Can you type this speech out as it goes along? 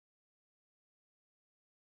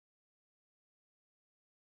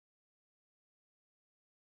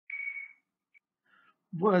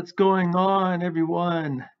What's going on,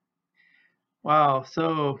 everyone? Wow,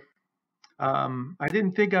 I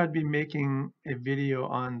didn't think I'd be making a video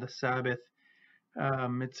on the Sabbath.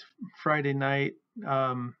 It's Friday night.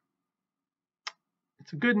 Um,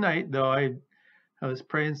 it's a good night, though. I was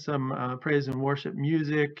praying some praise and worship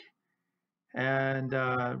music and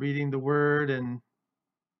reading the Word and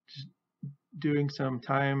just doing some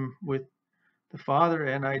time with the Father.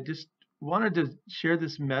 And I just wanted to share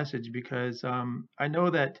this message because I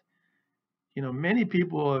know that many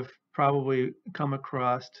people have probably come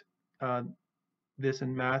across uh, this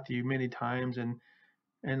in Matthew many times, and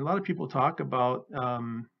a lot of people talk about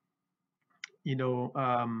you know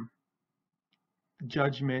um,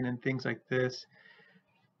 judgment and things like this.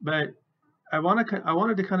 But I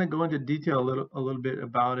wanted to kind of go into detail a little bit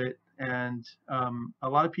about it, and a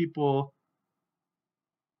lot of people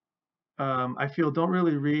I feel don't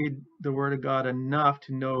really read the Word of God enough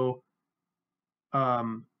to know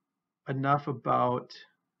um, enough about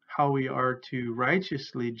how we are to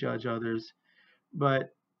righteously judge others,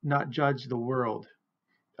 but not judge the world.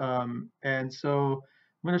 And so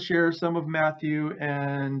I'm going to share some of Matthew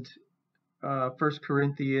and 1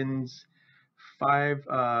 Corinthians 5,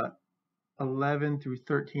 11 through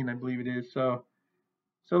 13, I believe it is. So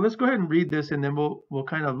let's go ahead and read this, and then we'll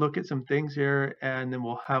kind of look at some things here, and then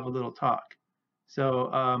we'll have a little talk. So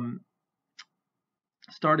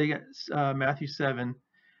starting at Matthew 7,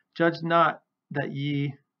 judge not that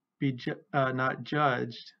ye be not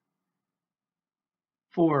judged,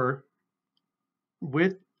 for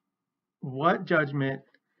with what judgment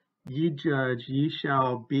ye judge, ye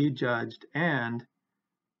shall be judged, and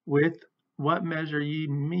with what measure ye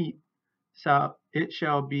meet, it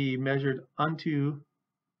shall be measured unto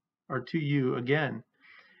or to you again.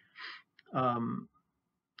 Um,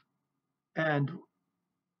 and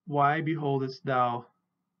why beholdest thou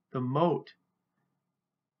the mote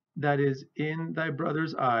that is in thy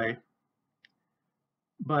brother's eye,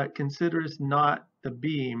 but considerest not the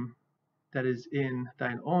beam that is in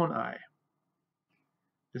thine own eye?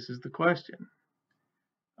 This is the question.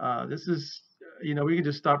 This is, we can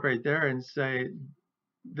just stop right there and say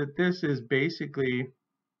that this is basically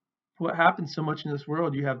what happens so much in this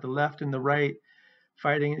world. You have the left and the right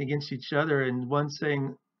fighting against each other, and one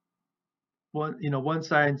side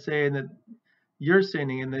saying that you're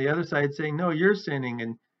sinning, and the other side saying no, you're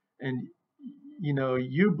sinning, and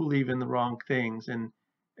you believe in the wrong things, and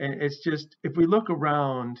it's just, if we look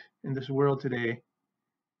around in this world today,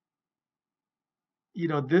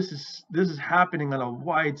 this is happening on a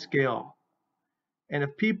wide scale. And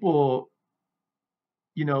if people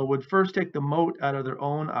would first take the mote out of their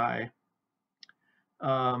own eye,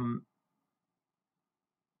 um,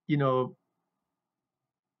 you know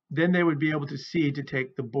then they would be able to see to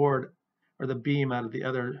take the board or the beam out of the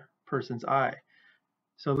other person's eye.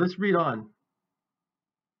 So let's read on.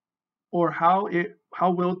 Or how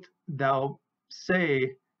wilt thou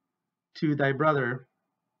say to thy brother,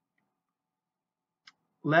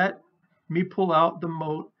 let me pull out the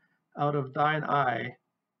mote out of thine eye,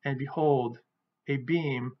 and behold, a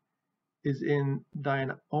beam is in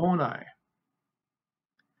thine own eye?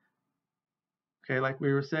 Okay, like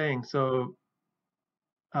we were saying. So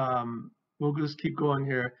we'll just keep going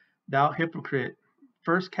here. Thou hypocrite,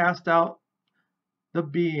 first cast out the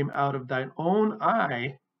beam out of thine own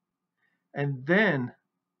eye, and then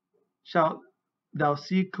shalt thou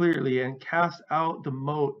see clearly and cast out the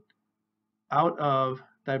mote out of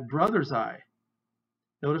thy brother's eye.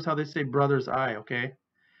 Notice how they say brother's eye, okay?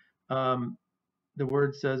 The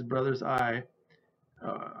word says brother's eye.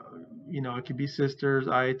 It could be sister's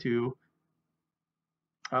eye too.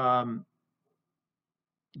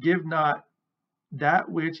 Give not that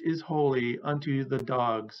which is holy unto the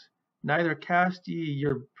dogs, neither cast ye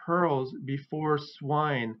your pearls before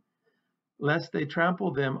swine, lest they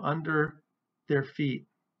trample them under their feet,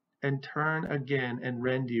 and turn again and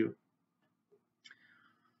rend you.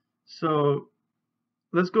 So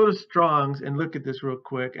let's go to Strong's and look at this real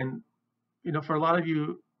quick. And for a lot of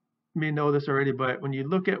you may know this already, but when you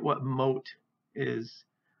look at what mote is,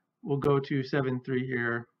 we'll go to 7.3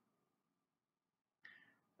 here.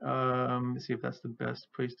 Let's see if that's the best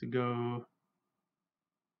place to go.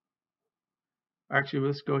 Actually,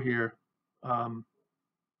 let's go here.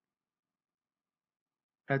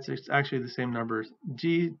 That's actually the same numbers.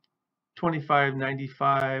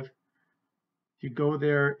 G2595. If you go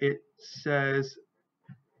there, it says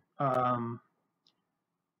carphros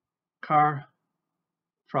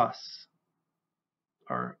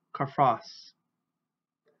or carphos.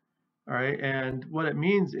 All right, and what it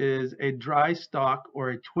means is a dry stalk or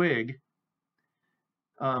a twig,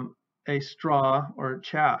 a straw or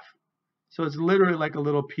chaff. So it's literally like a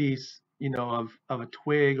little piece, of a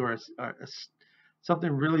twig or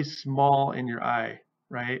something really small in your eye,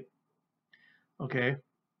 right? Okay.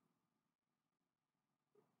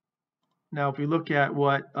 Now, if we look at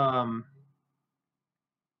what a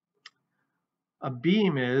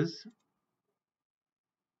beam is,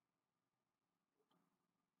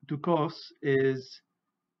 Dukos is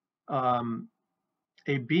a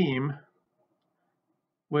beam,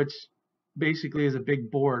 which basically is a big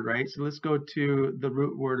board, right? So let's go to the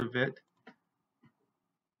root word of it.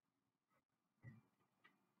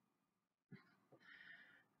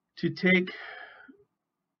 To take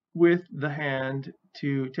with the hand,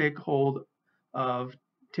 to take hold of,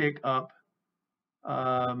 take up,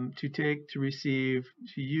 to take, to receive,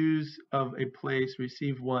 to use of a place,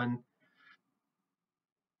 receive one.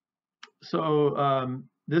 So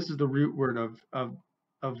this is the root word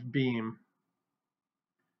of beam.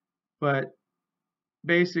 But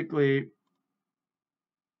basically,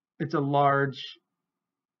 it's a larger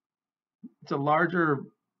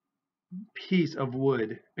piece of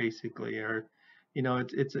wood, basically, or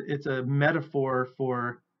it's a metaphor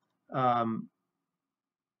for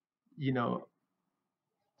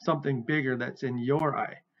something bigger that's in your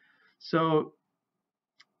eye. So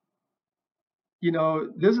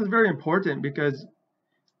this is very important because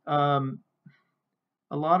a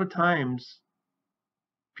lot of times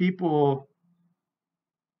people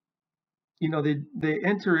they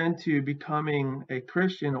enter into becoming a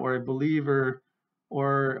Christian or a believer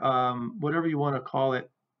or whatever you want to call it.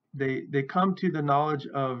 They come to the knowledge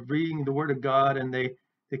of reading the Word of God, and they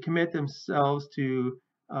commit themselves to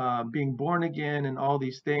being born again and all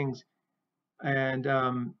these things, and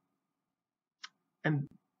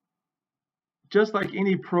just like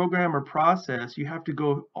any program or process, you have to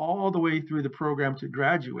go all the way through the program to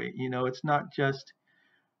graduate. It's not just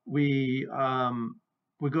we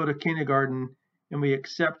go to kindergarten and we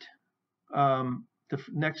accept the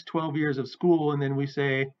next 12 years of school, and then we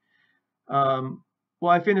say, well,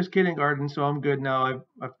 I finished kindergarten, so I'm good now.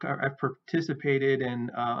 I've participated, and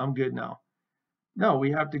I'm good now. No, we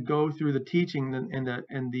have to go through the teaching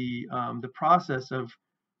and the process of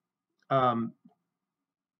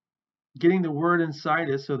getting the Word inside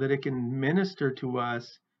us so that it can minister to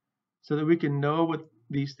us, so that we can know what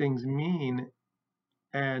these things mean,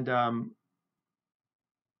 and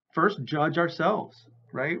first judge ourselves,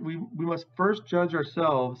 right? We must first judge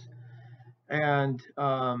ourselves, and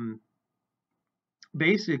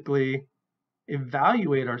basically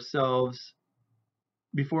evaluate ourselves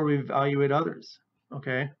before we evaluate others.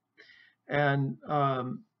 Okay. And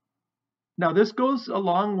now this goes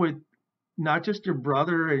along with not just your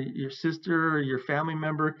brother or your sister or your family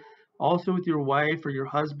member, also with your wife or your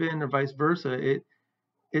husband or vice versa.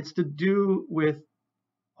 It's to do with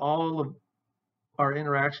all of our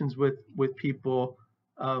interactions with people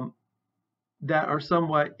that are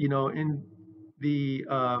somewhat, in the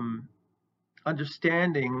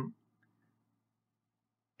understanding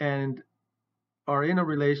and are in a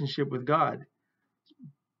relationship with God.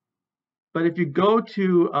 But if you go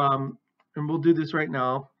to, and we'll do this right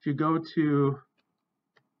now, if you go to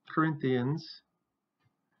Corinthians,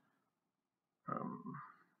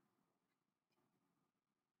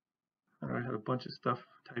 I had a bunch of stuff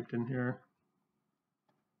typed in here.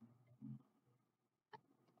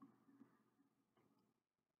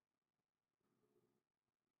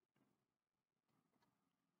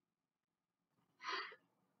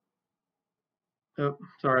 Oh,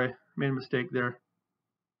 sorry, made a mistake there.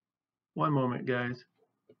 One moment, guys.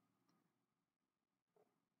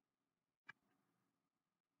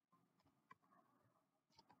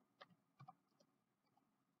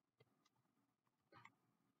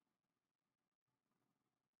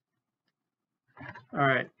 All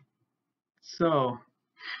right. So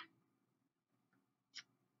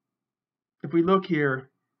if we look here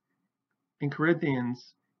in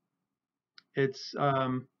Corinthians, it's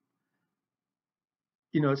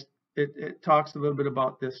it talks a little bit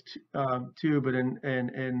about this too, but in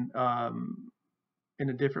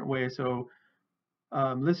a different way. So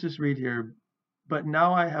let's just read here. But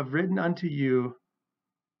now I have written unto you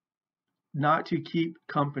not to keep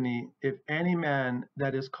company if any man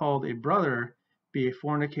that is called a brother be a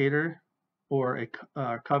fornicator, or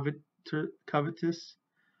a covetous,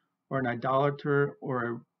 or an idolater,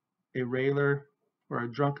 or a railer, or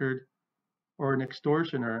a drunkard, or an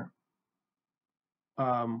extortioner.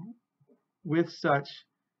 With such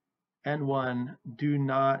and one do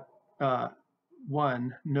not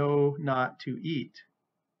one know not to eat.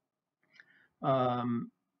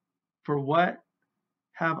 For what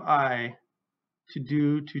have I to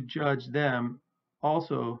do to judge them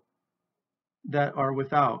also that are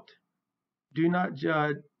without? do not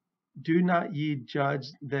judge, do not ye judge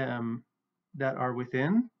them that are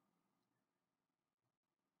within?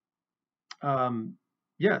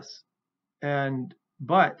 Yes, and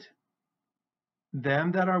but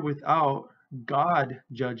them that are without God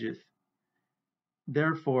judgeth.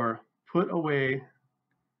 Therefore put away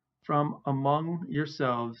from among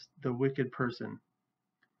yourselves the wicked person.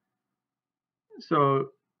 So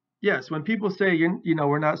yes, when people say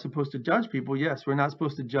we're not supposed to judge people, yes, we're not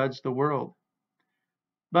supposed to judge the world.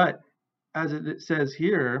 But as it says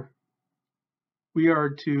here, we are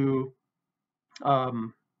to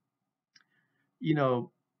um,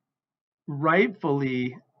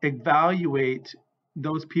 rightfully evaluate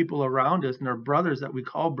those people around us and our brothers that we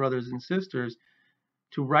call brothers and sisters,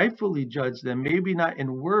 to rightfully judge them, maybe not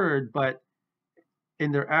in word, but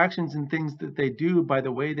in their actions and things that they do, by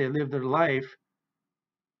the way they live their life,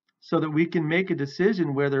 so that we can make a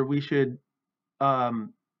decision whether we should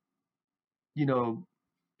um,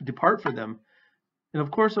 depart for them. And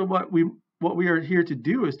of course, what we are here to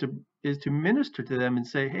do is to minister to them and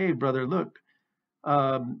say, hey brother, look,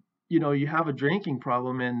 you have a drinking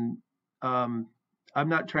problem, and I'm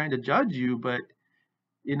not trying to judge you, but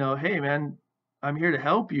hey man, I'm here to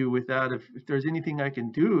help you with that. If there's anything I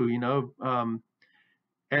can do,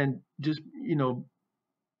 and just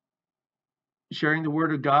sharing the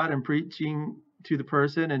word of God and preaching to the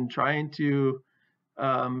person and trying to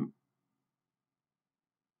um,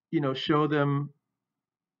 show them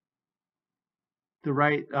the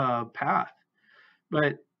right path.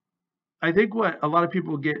 But I think what a lot of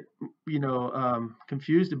people get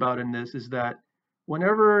confused about in this is that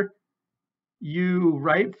whenever you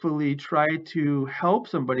rightfully try to help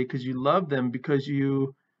somebody because you love them, because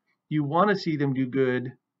you want to see them do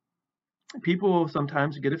good, people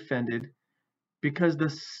sometimes get offended because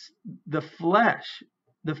the flesh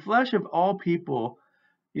of all people,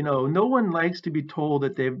 no one likes to be told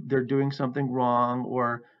that they're doing something wrong,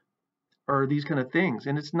 or these kind of things.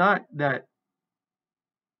 And it's not that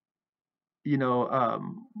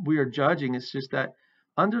we are judging. It's just that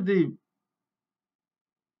under the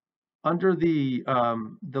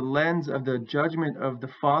lens of the judgment of the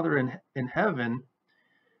Father in heaven,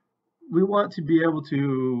 we want to be able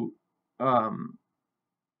to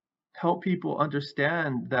help people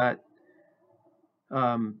understand that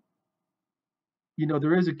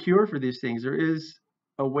there is a cure for these things. There is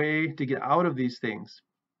a way to get out of these things.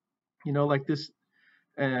 Like this,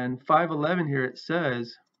 and 5:11 here, it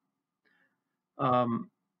says,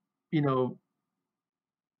 you know,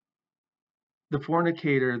 the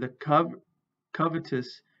fornicator, the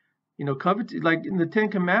covetous, like in the Ten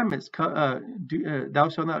Commandments, thou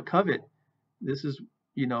shalt not covet. This is,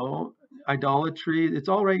 idolatry. It's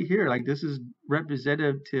all right here. Like, this is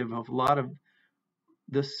representative of a lot of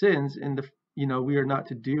the sins in the, we are not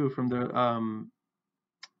to do from the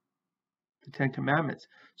Ten Commandments.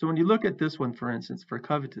 So when you look at this one, for instance, for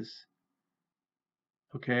covetous,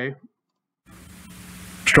 okay.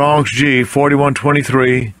 Strong's G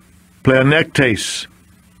 4123, pleonektes.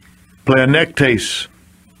 Pleonektes.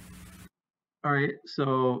 All right,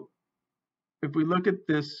 so if we look at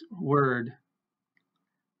this word,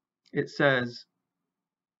 it says,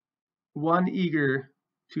 one eager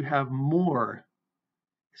to have more,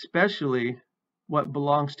 especially what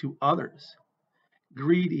belongs to others,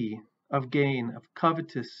 greedy of gain, of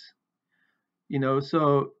covetous,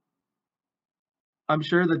 so I'm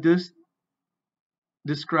sure that this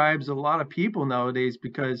describes a lot of people nowadays,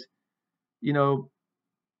 because, your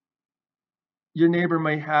neighbor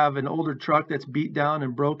might have an older truck that's beat down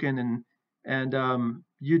and broken, and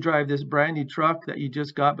you drive this brand new truck that you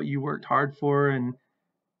just got, but you worked hard for, and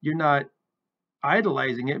you're not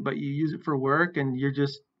idolizing it, but you use it for work, and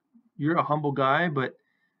you're a humble guy. But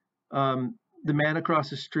the man across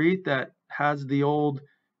the street that has the old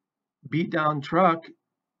beat down truck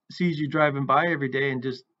sees you driving by every day and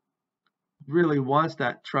just really wants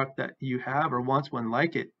that truck that you have, or wants one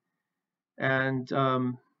like it. And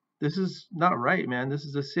this is not right, man. This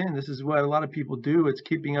is a sin. This is what a lot of people do. It's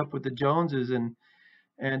keeping up with the Joneses, and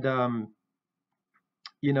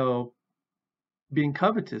being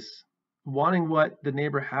covetous, wanting what the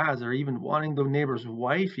neighbor has, or even wanting the neighbor's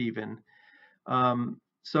wife even.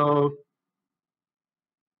 So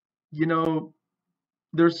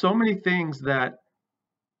there's so many things that,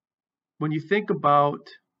 when you think about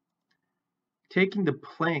taking the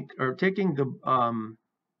plank, or taking the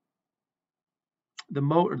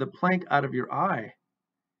mote or the plank out of your eye,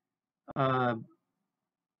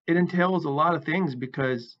 it entails a lot of things,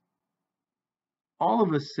 because all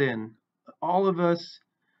of us sin. All of us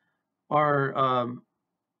are,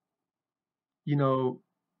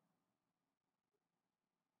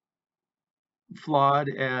 flawed,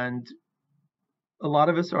 and a lot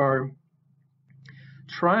of us are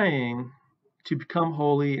trying to become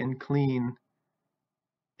holy and clean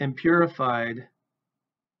and purified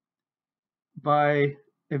by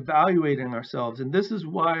evaluating ourselves. And this is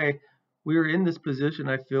why we are in this position,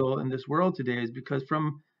 I feel, in this world today, is because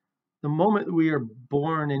from the moment we are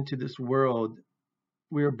born into this world,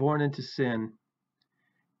 we are born into sin.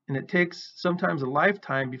 And it takes sometimes a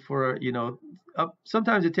lifetime before,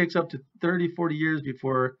 sometimes it takes up to 30, 40 years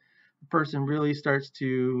before a person really starts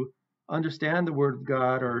to understand the Word of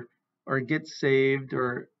God, or get saved,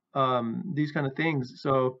 or these kind of things.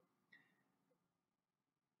 So,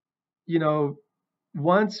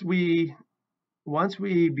 once we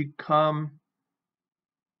become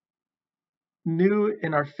new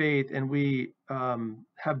in our faith, and we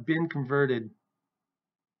have been converted,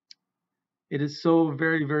 it is so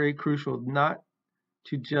very, very crucial not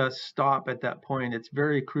to just stop at that point. It's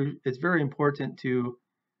very important to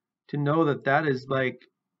know that is like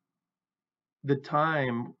the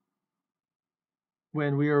time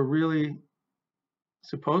when we are really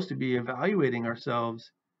supposed to be evaluating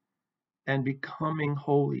ourselves and becoming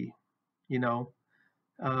holy.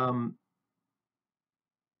 Um,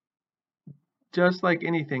 just like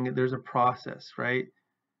anything, there's a process, right?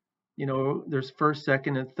 There's first,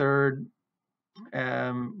 second, and third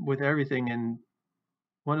with everything. And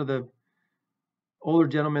one of the older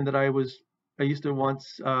gentlemen that I used to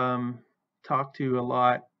once talk to a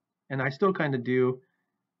lot, and I still kind of do.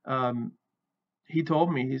 He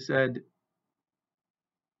told me, he said,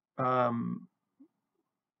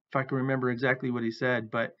 if I can remember exactly what he said,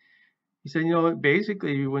 but he said,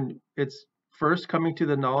 basically, when it's first coming to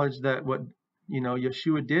the knowledge that what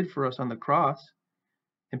Yeshua did for us on the cross,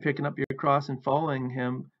 and picking up your cross and following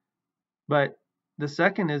him, but the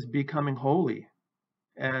second is becoming holy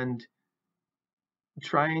and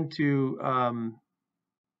trying to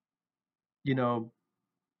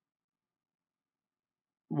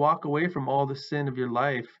walk away from all the sin of your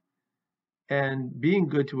life and being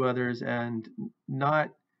good to others, and not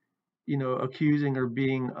accusing or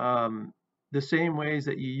being the same ways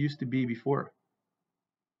that you used to be before.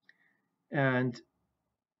 And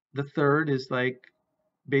the third is like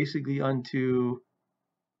basically unto,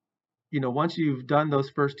 once you've done those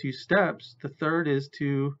first two steps, the third is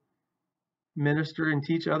to minister and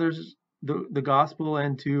teach others the gospel,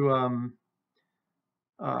 and to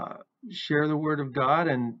share the word of God,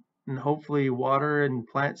 and hopefully water and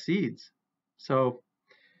plant seeds. So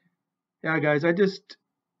yeah, guys, I just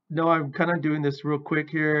know I'm kind of doing this real quick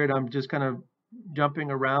here, and I'm just kind of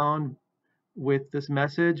jumping around with this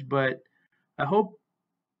message, but I hope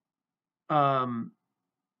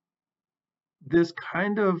this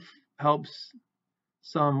kind of helps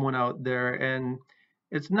someone out there. And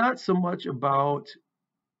it's not so much about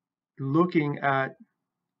looking at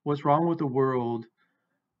what's wrong with the world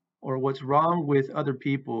or what's wrong with other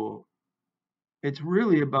people. It's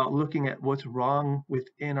really about looking at what's wrong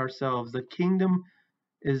within ourselves. The kingdom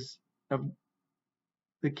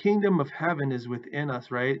of heaven is within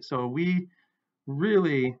us, right? So we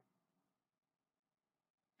really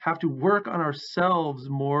have to work on ourselves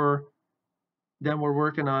more than we're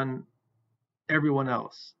working on everyone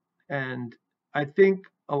else. And I think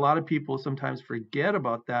a lot of people sometimes forget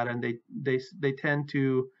about that, and they tend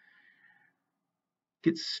to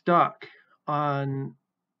get stuck on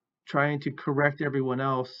trying to correct everyone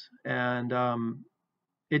else, and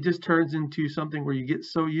it just turns into something where you get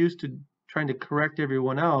so used to trying to correct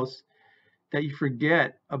everyone else that you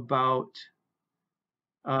forget about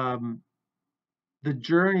the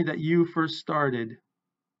journey that you first started.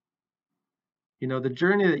 The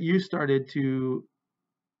journey that you started to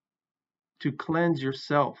cleanse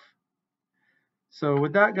yourself. So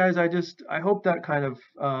with that, guys, I hope that kind of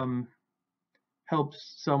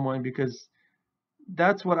helps someone, because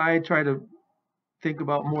that's what I try to think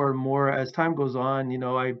about more and more as time goes on.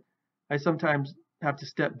 I sometimes have to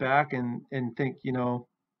step back and think,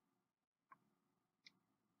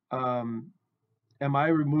 am I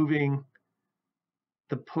removing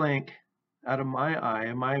the plank out of my eye?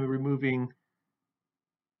 Am I removing,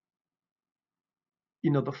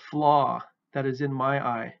 the flaw that is in my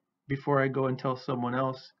eye before I go and tell someone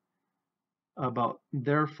else about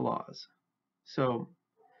their flaws? So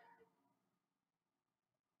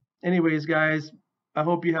anyways, guys, I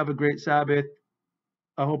hope you have a great Sabbath.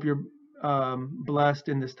 I hope you're blessed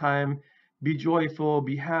in this time. Be joyful,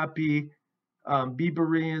 be happy, be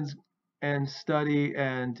Bereans, and study,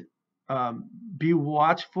 and be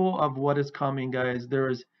watchful of what is coming, guys. There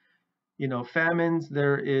is, famines.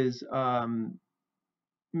 There is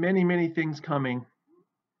many, many things coming.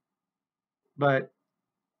 But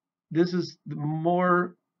this is the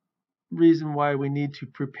more reason why we need to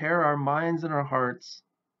prepare our minds and our hearts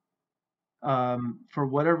for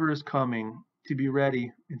whatever is coming, to be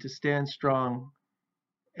ready and to stand strong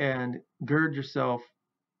and gird yourself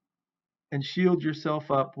and shield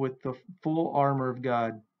yourself up with the full armor of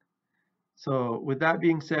God. So with that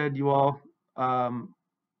being said, you all, I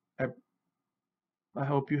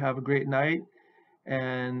hope you have a great night,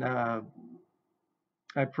 and I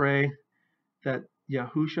pray that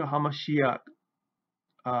Yahushua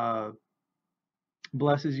HaMashiach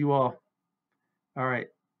blesses you all. All right.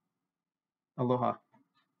 Aloha.